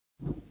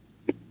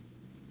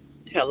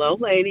Hello,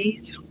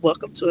 ladies.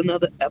 Welcome to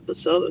another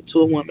episode of To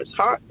a Woman's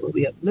Heart, where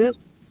we uplift,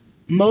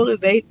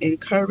 motivate,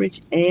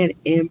 encourage, and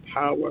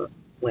empower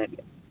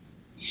women.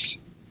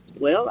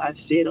 Well, I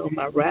said on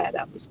my ride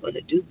I was going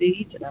to do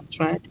these, and I'm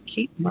trying to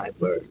keep my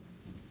word.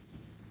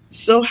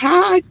 So,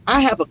 I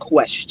have a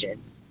question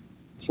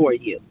for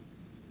you.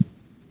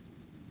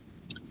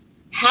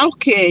 How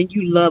can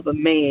you love a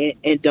man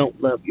and don't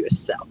love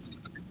yourself?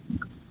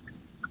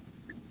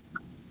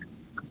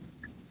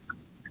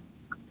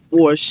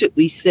 Or should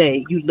we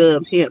say you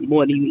love him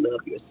more than you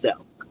love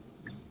yourself?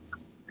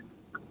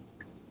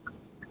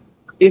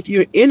 If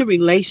you're in a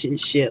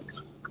relationship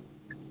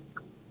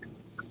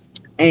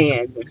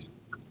and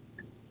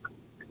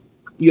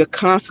you're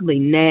constantly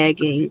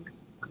nagging,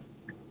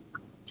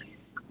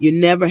 you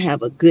never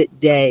have a good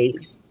day.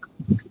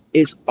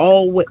 It's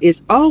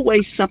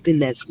always something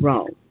that's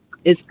wrong.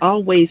 It's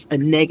always a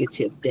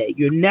negative day.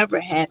 You're never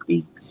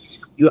happy.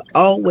 You're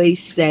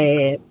always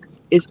sad.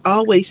 It's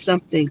always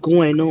something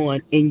going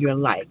on in your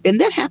life. And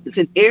that happens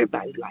in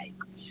everybody's life.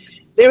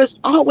 There is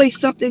always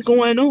something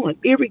going on,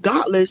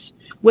 irregardless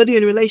whether you're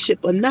in a relationship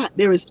or not.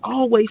 There is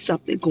always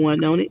something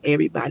going on in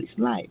everybody's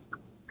life.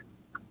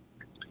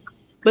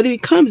 But it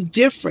becomes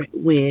different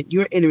when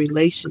you're in a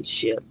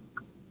relationship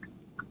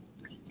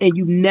and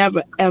you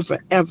never,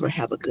 ever, ever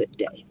have a good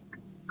day.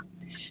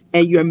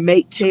 And your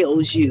mate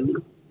tells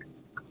you,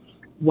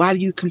 why do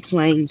you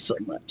complain so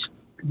much?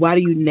 Why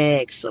do you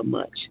nag so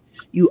much?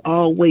 You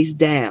always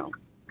down.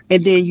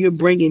 And then you're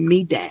bringing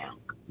me down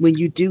when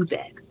you do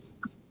that.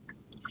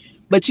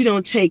 But you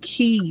don't take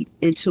heed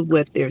into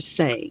what they're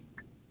saying.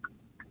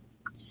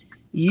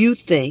 You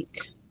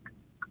think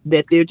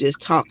that they're just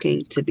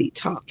talking to be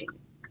talking.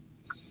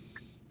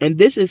 And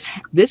this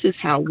is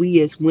how we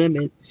as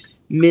women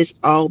miss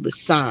all the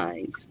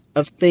signs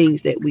of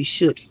things that we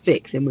should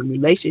fix. And when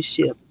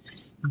relationships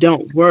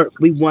don't work,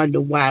 we wonder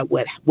why,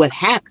 what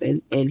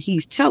happened, and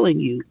he's telling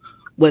you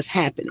what's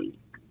happening.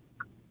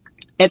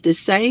 At the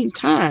same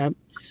time,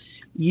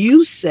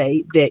 you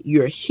say that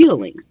you're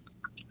healing.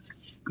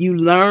 You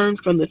learn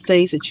from the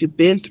things that you've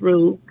been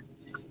through,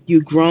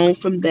 you've grown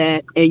from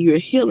that, and you're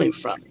healing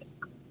from it.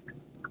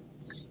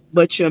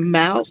 But your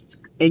mouth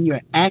and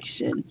your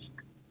actions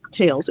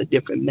tells a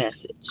different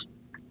message.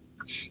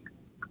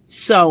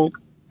 So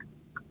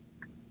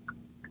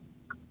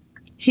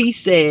he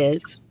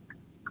says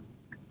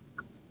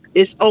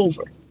it's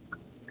over.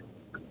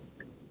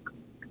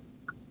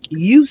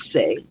 You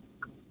say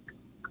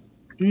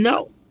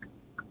no.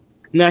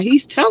 Now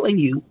he's telling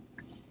you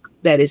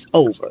that it's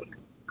over.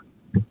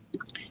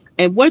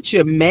 And what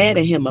you're mad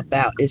at him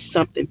about is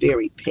something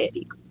very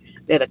petty,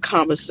 that a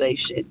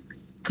conversation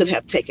could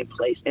have taken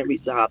place and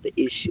resolved the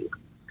issue.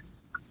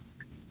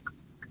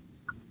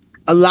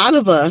 A lot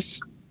of us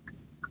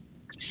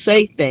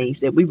say things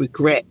that we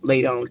regret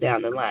later on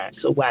down the line,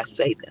 so why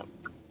say them?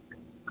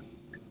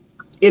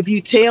 If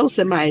you tell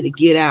somebody to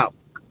get out,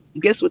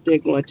 guess what they're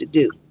going to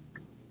do?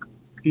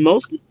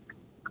 Most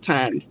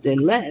times than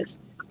less,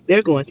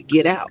 they're going to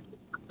get out.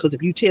 Because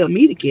if you tell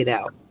me to get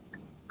out,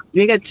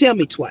 you ain't got to tell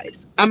me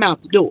twice. I'm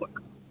out the door.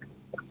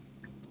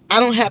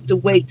 I don't have to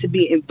wait to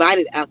be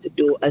invited out the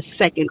door a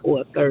second or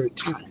a third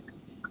time,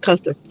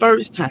 because the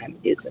first time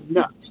is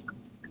enough.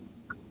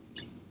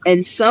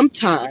 And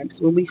sometimes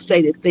when we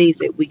say the things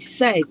that we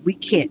say, we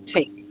can't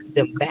take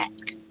them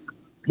back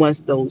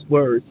once those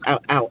words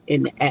are out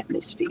in the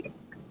atmosphere.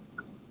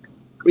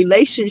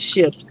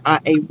 Relationships are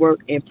a work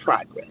in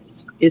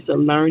progress. It's a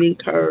learning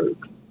curve.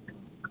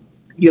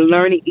 You're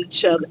learning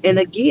each other. And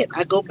again,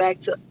 I go back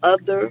to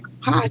other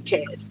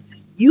podcasts.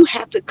 You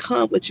have to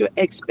come with your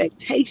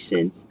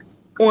expectations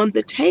on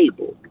the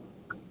table.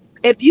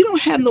 If you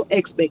don't have no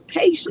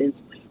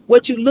expectations,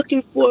 what you're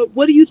looking for,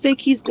 what do you think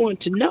he's going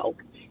to know?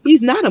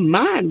 He's not a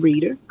mind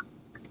reader.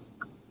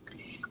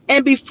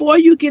 And before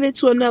you get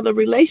into another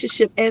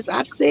relationship, as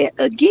I've said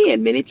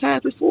again many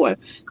times before,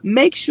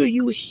 make sure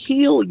you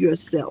heal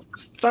yourself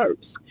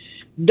first.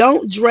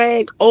 Don't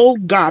drag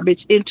old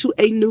garbage into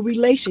a new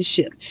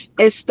relationship,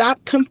 and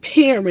stop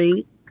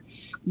comparing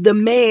the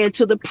man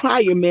to the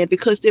prior man,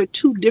 because they're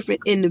two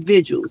different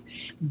individuals.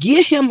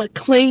 Give him a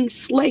clean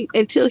slate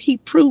until he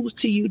proves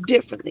to you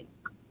differently.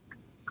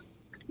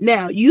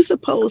 Now, you're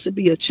supposed to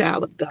be a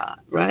child of God,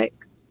 right?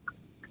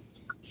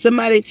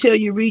 Somebody tell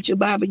you read your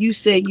Bible, you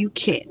say you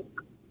can't.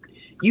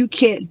 You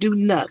can't do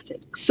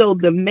nothing. So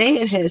the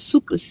man has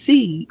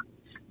superseded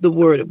the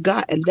word of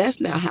God, and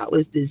that's not how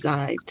it's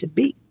designed to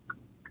be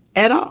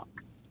at all.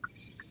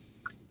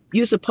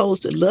 You're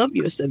supposed to love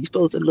yourself. You're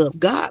supposed to love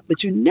God,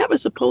 but you're never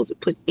supposed to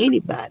put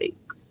anybody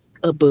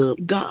above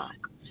God.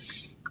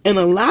 And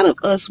a lot of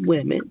us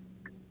women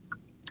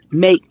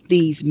make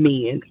these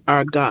men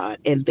our God,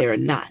 and they're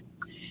not.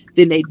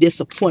 Then they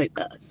disappoint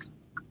us.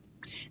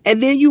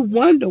 And then you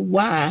wonder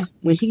why,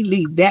 when he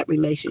leave that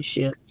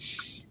relationship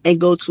and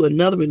go to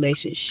another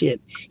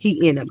relationship,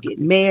 he end up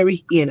getting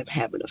married, he end up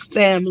having a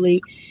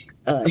family,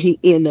 he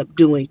end up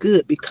doing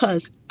good.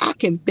 Because I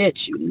can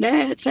bet you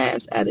 9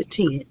 times out of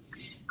 10,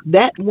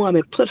 that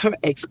woman put her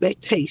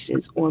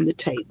expectations on the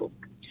table.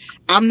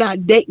 I'm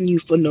not dating you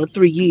for no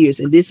 3 years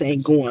and this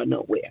ain't going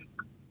nowhere.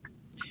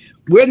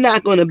 We're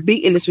not going to be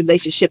in this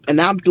relationship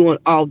and I'm doing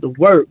all the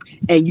work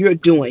and you're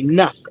doing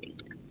nothing.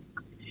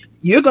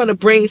 You're going to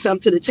bring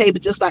something to the table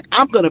just like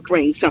I'm going to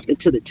bring something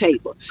to the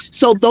table.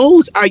 So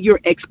those are your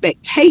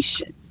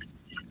expectations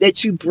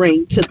that you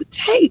bring to the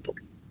table.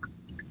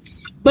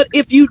 But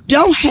if you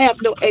don't have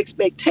no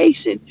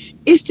expectation,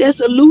 it's just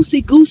a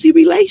loosey-goosey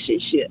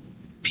relationship,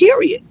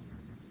 period.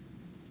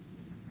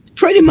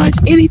 Pretty much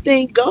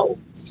anything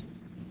goes.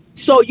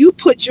 So you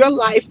put your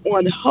life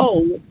on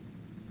hold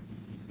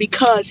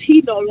because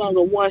he no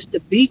longer wants to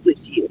be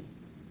with you.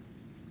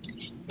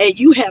 And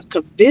you have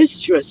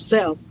convinced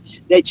yourself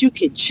that you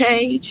can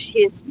change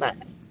his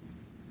mind.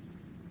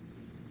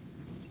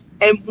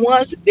 And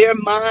once their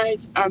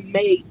minds are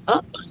made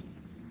up,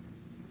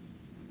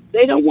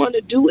 they don't want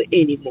to do it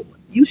anymore.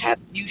 You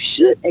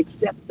should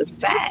accept the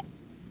fact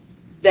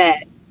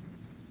that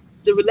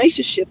the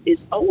relationship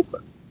is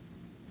over.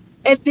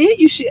 And then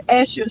you should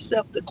ask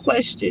yourself the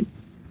question,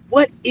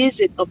 what is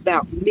it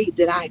about me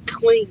that I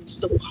cling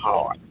so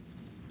hard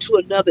to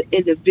another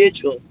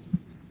individual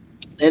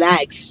that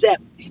I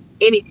accept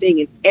anything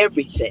and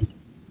everything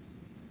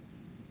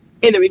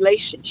in a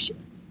relationship?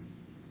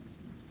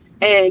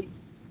 And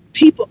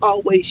people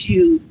always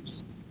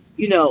use,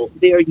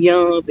 they're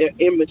young, they're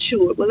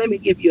immature. Well, let me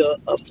give you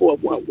a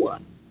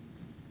 411.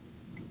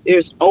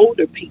 There's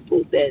older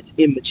people that's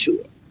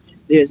immature.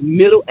 There's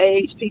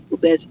middle-aged people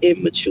that's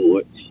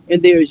immature.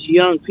 And there's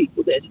young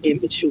people that's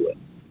immature.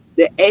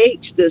 The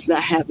age does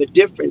not have a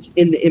difference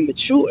in the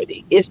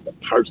immaturity. It's the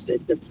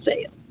person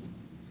themselves.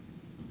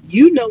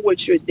 You know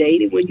what you're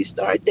dating when you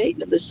start dating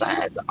them. The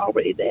signs are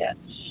already there.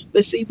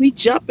 But see, we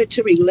jump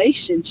into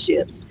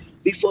relationships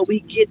before we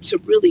get to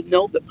really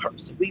know the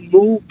person. We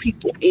move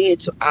people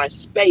into our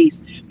space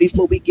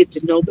before we get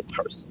to know the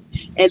person.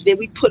 And then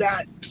we put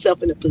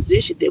ourselves in a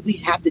position that we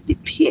have to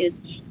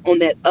depend on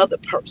that other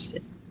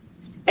person.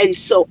 And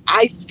so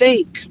I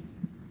think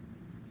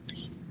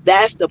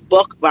that's the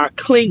bulk of our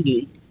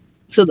clinging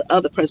to the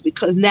other person,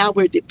 because now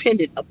we're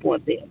dependent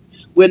upon them.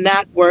 We're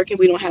not working,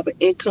 we don't have an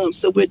income,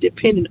 so we're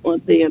dependent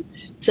on them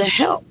to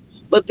help.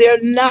 But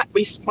they're not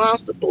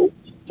responsible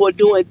for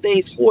doing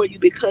things for you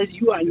because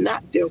you are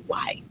not their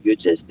wife. You're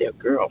just their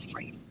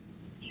girlfriend.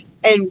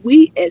 And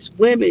we as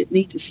women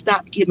need to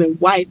stop giving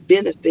wife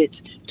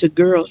benefits to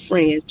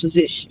girlfriend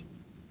position,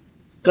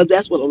 because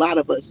that's what a lot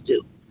of us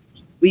do.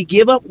 We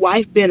give up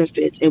wife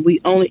benefits and we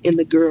only in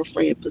the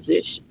girlfriend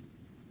position.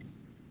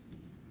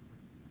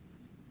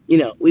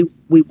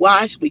 We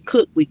wash, we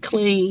cook, we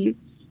clean,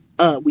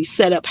 we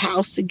set up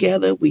house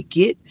together, we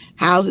get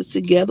houses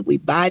together, we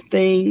buy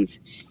things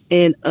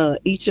in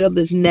each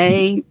other's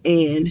name,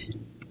 and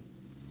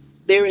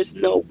there is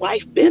no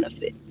wife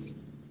benefits.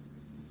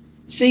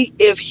 See,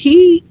 if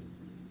he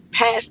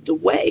passed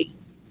away,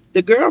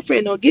 the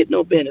girlfriend don't get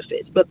no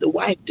benefits, but the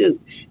wife do.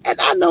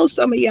 And I know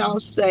some of y'all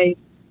say,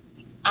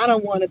 I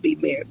don't want to be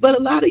married, but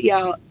a lot of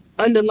y'all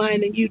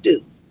underlining you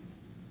do.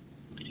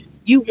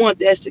 You want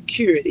that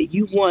security.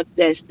 You want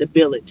that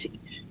stability.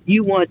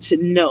 You want to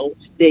know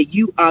that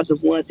you are the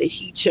one that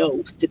he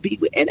chose to be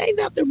with. And ain't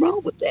nothing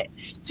wrong with that.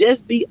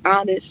 Just be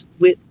honest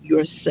with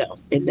yourself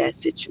in that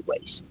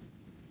situation.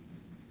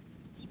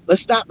 But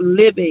stop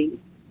living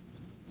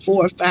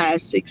 4,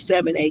 5, 6,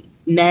 7, 8,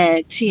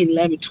 9, 10,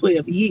 11,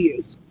 12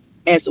 years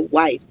as a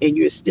wife and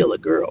you're still a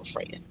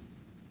girlfriend.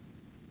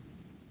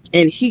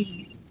 And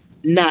he's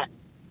not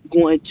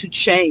going to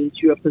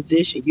change your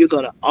position. You're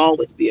going to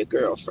always be a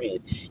girlfriend.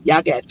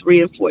 Y'all got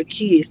 3 and 4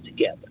 kids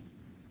together.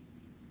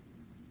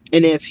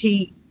 And if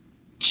he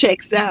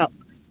checks out,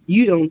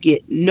 you don't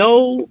get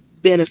no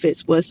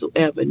benefits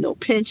whatsoever. No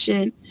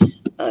pension,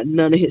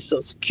 none of his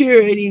Social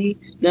Security,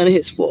 none of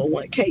his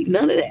 401k,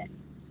 none of that.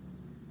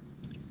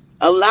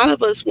 A lot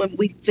of us, when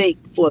we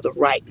think for the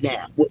right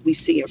now, what we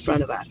see in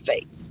front of our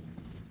face,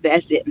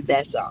 that's it and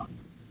that's all.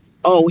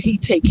 Oh, he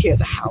take care of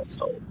the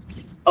household.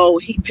 Oh,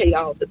 he pay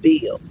all the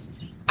bills.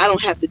 I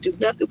don't have to do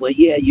nothing. Well,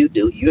 yeah, you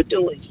do. You're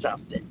doing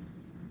something.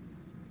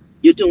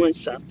 You're doing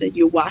something.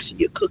 You're washing,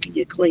 you're cooking,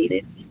 you're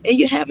cleaning, and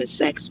you're having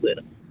sex with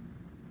him.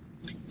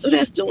 So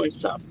that's doing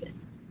something.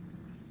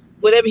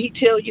 Whatever he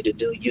tells you to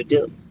do, you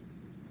do.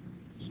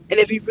 And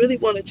if you really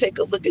want to take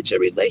a look at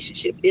your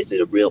relationship, is it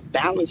a real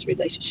balanced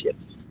relationship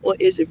or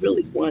is it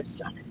really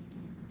one-sided?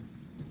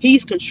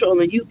 He's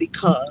controlling you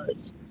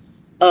because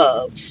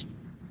of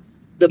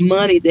the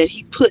money that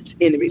he puts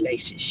in the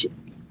relationship.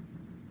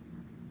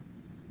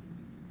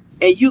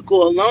 And you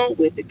go along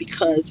with it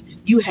because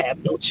you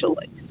have no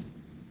choice.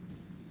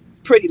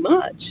 Pretty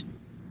much.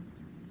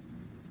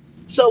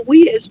 So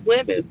we as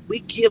women, we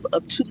give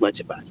up too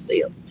much of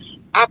ourselves.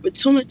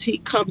 Opportunity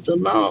comes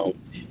along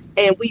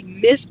and we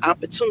miss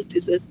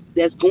opportunities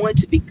that's going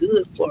to be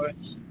good for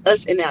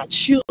us and our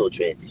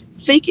children,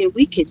 thinking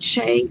we can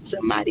change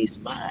somebody's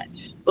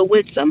mind. But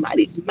when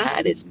somebody's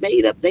mind is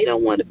made up, they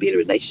don't want to be in a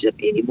relationship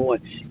anymore.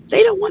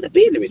 They don't want to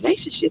be in a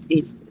relationship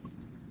anymore.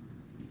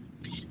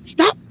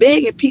 Stop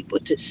begging people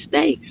to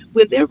stay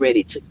when they're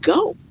ready to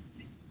go.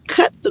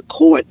 Cut the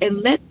cord and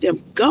let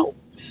them go.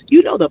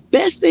 You know, the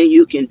best thing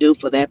you can do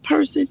for that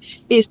person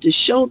is to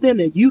show them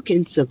that you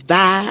can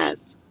survive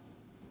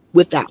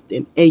without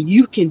them and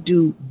you can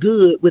do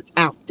good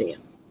without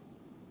them.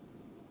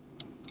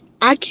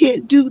 I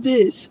can't do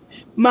this.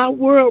 My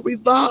world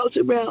revolves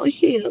around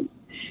him.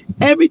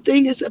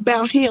 Everything is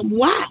about him.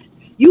 Why?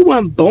 You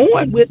weren't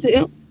born with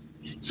him.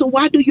 So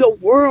why do your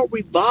world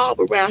revolve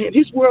around him?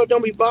 His world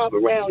don't revolve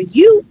around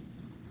you.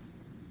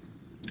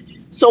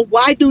 So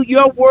why do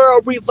your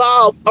world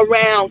revolve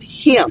around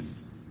him?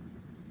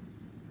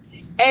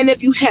 And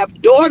if you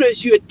have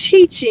daughters, you're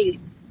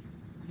teaching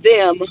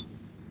them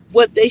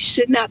what they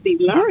should not be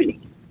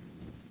learning.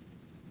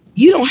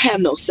 You don't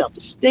have no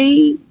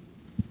self-esteem.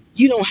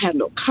 You don't have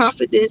no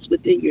confidence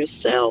within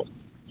yourself.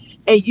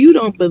 And you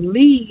don't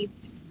believe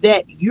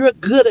that you're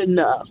good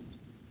enough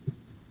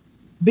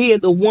being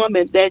the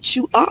woman that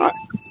you are.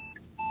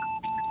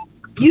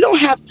 You don't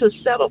have to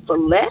settle for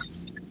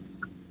less.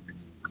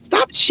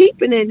 Stop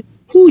cheapening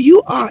who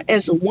you are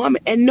as a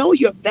woman and know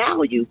your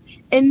value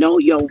and know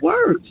your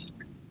worth.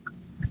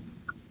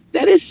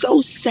 That is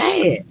so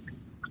sad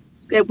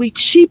that we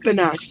cheapen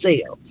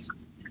ourselves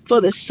for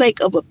the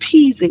sake of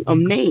appeasing a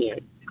man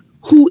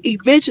who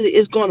eventually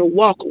is going to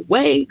walk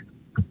away.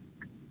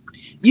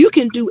 You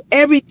can do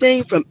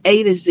everything from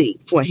A to Z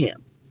for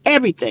him.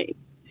 Everything.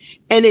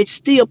 And it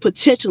still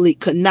potentially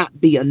could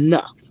not be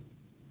enough.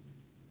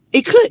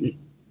 It couldn't.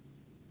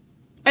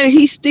 And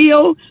he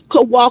still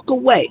could walk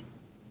away.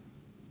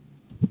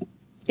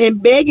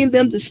 And begging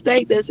them to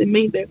stay doesn't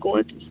mean they're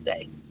going to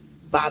stay.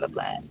 Bottom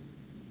line.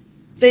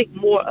 Think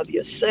more of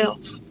yourself.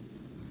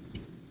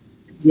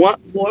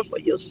 Want more for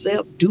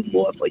yourself. Do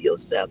more for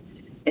yourself.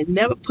 And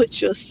never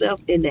put yourself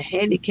in the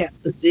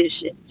handicapped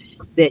position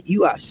that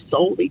you are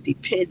solely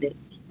dependent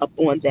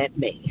upon that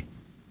man.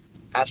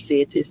 I've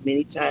said this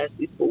many times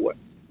before.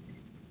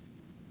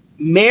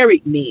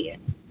 Married men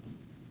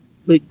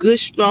with good,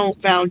 strong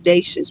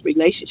foundations,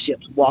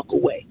 relationships, walk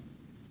away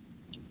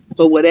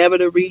for whatever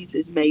the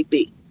reasons may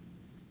be.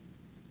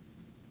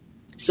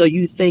 So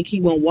you think he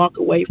won't walk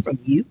away from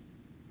you?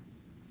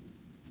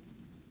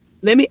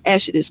 Let me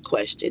ask you this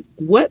question.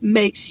 What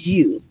makes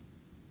you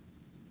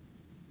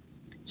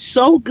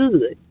so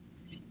good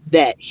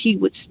that he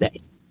would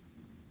stay?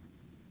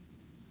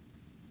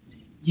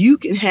 You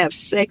can have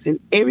sex in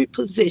every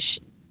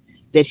position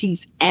that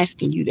he's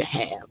asking you to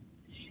have.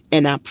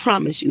 And I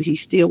promise you, he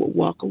still will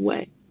walk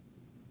away.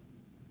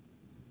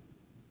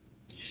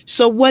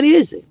 So what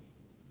is it?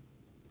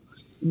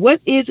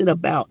 What is it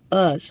about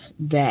us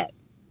that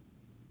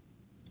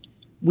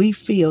we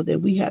feel that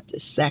we have to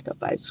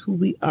sacrifice who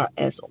we are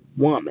as a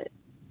woman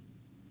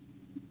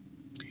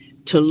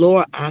to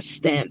lower our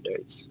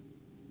standards,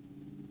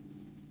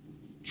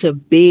 to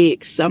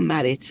beg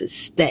somebody to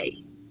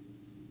stay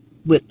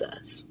with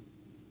us?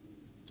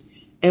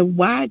 And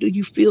why do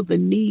you feel the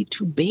need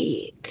to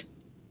beg?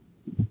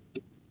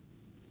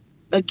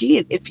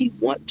 Again, if he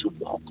wants to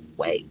walk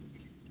away,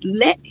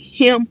 let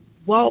him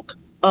walk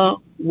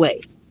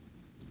away.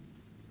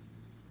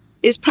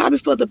 It's probably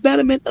for the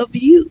betterment of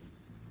you.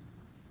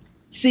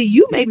 See,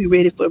 you may be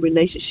ready for a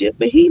relationship,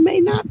 but he may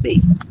not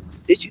be.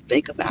 Did you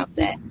think about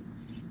that?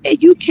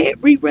 And you can't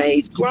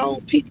re-raise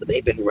grown people.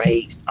 They've been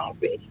raised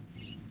already.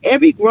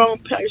 Every grown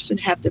person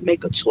have to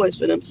make a choice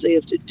for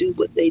themselves to do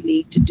what they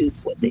need to do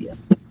for them.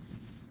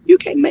 You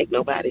can't make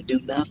nobody do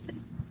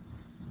nothing.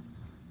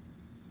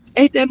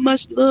 Ain't that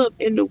much love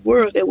in the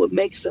world that would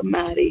make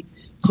somebody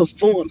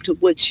conform to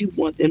what you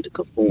want them to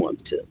conform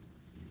to?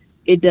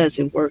 It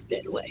doesn't work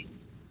that way.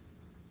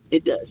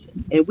 It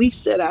doesn't. And we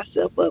set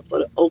ourselves up for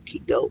the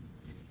okie doke,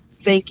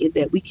 thinking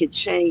that we can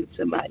change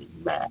somebody's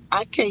mind.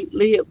 I can't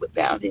live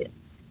without him.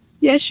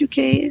 Yes, you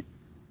can.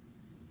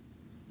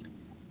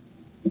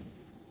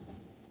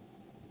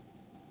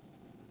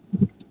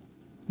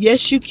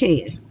 Yes, you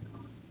can.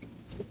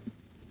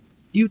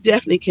 You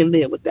definitely can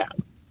live without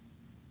him.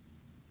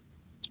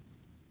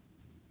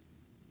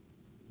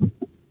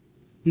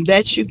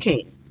 That you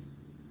can.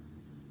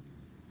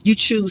 You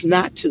choose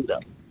not to, though.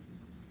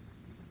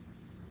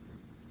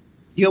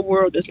 Your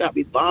world does not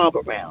revolve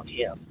around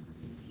him.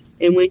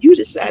 And when you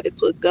decide to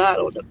put God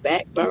on the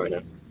back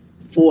burner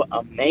for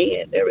a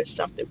man, there is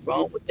something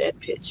wrong with that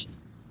picture.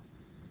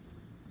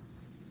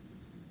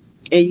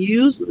 And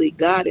usually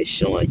God is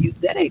showing you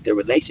that ain't the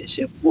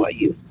relationship for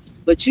you,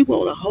 but you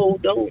want to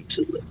hold on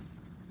to it.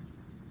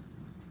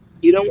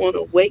 You don't want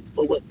to wait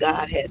for what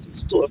God has in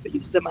store for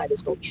you. Somebody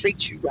that's going to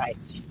treat you right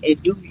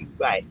and do you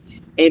right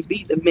and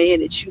be the man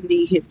that you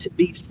need him to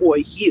be for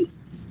you.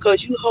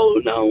 Because you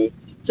hold on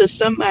to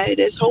somebody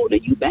that's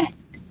holding you back.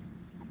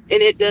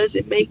 And it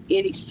doesn't make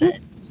any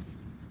sense.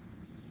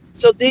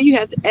 So then you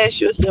have to ask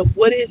yourself,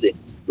 what is it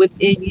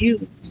within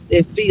you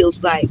that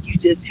feels like you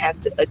just have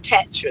to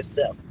attach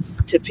yourself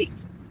to people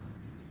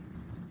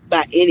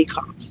by any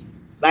cost,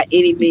 by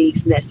any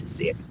means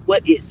necessary?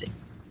 What is it?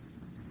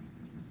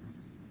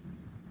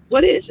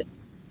 What is it?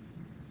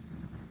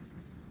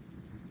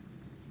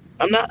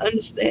 I'm not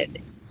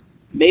understanding.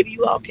 Maybe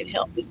you all can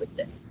help me with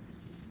that.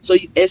 So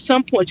at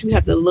some point, you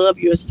have to love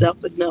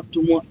yourself enough to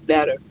want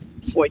better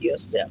for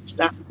yourself.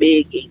 Stop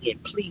begging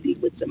and pleading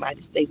with somebody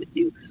to stay with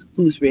you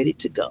who's ready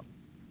to go.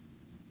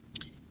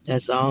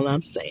 That's all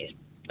I'm saying.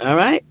 All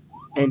right?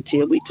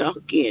 Until we talk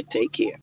again, take care.